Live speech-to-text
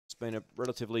been a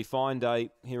relatively fine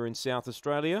day here in South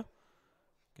Australia.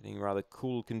 Getting rather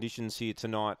cool conditions here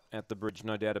tonight at the bridge,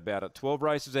 no doubt about it. 12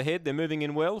 races ahead. They're moving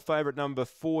in well. Favourite number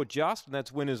 4 just, and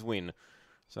that's Winners Win.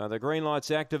 So the green light's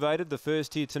activated. The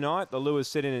first here tonight. The lure's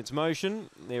set in its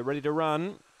motion. They're ready to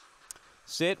run.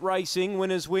 Set racing.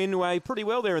 Winners Win way pretty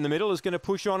well there in the middle. Is going to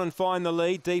push on and find the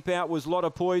lead. Deep out was a lot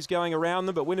of poise going around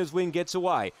them, but Winners Win gets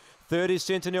away. Third is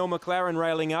Sentinel McLaren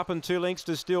railing up, and 2 lengths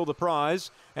to steal the prize.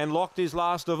 And Locked is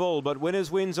last of all, but Winners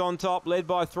Win's on top, led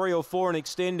by 3 or 4 and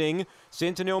extending.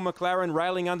 Sentinel McLaren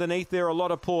railing underneath there, a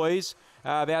lot of poise.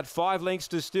 About 5 lengths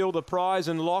to steal the prize,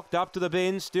 and Locked up to the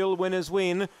bend. Still Winners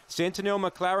Win. Sentinel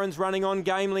McLaren's running on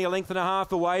gamely, a length and a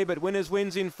half away, but Winners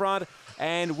Win's in front,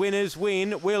 and Winners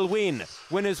Win will win.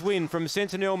 Winners Win from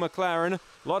Sentinel McLaren.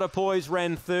 A lot of poise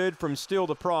ran third from Steal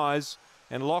the Prize,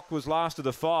 and Locked was last of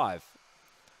the 5.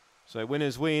 So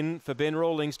Winners Win for Ben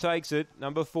Rawlings takes it.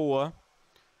 Number 4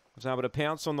 was able to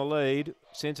pounce on the lead.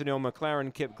 Sentinel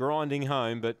McLaren kept grinding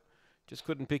home, but just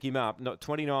couldn't pick him up. Not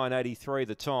 29.83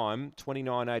 the time.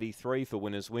 29.83 for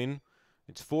Winners Win.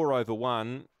 It's 4 over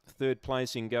 1. Third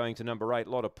placing going to number 8,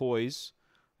 Lot of Poise.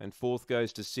 And fourth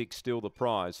goes to 6, Steal the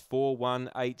Prize.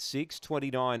 4.186.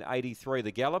 29.83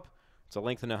 the gallop. It's a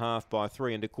length and a half by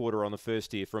 3 1/4 on the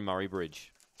first here from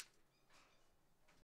Murray-Bridge.